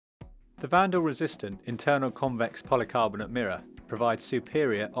The vandal-resistant internal convex polycarbonate mirror provides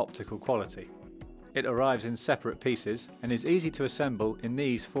superior optical quality. It arrives in separate pieces and is easy to assemble in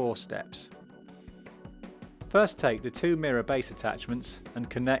these 4 steps. First, take the 2 mirror base attachments and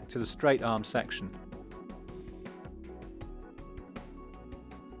connect to the straight arm section.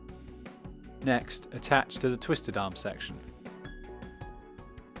 Next, attach to the twisted arm section.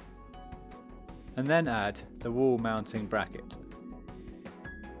 And then add the wall mounting bracket.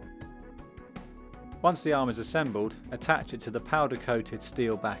 Once the arm is assembled, attach it to the powder-coated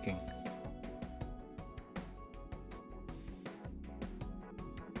steel backing.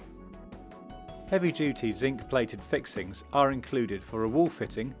 Heavy-duty zinc-plated fixings are included for a wall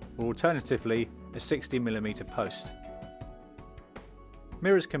fitting or alternatively a 60mm post.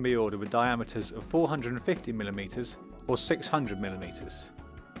 Mirrors can be ordered with diameters of 450mm or 600mm.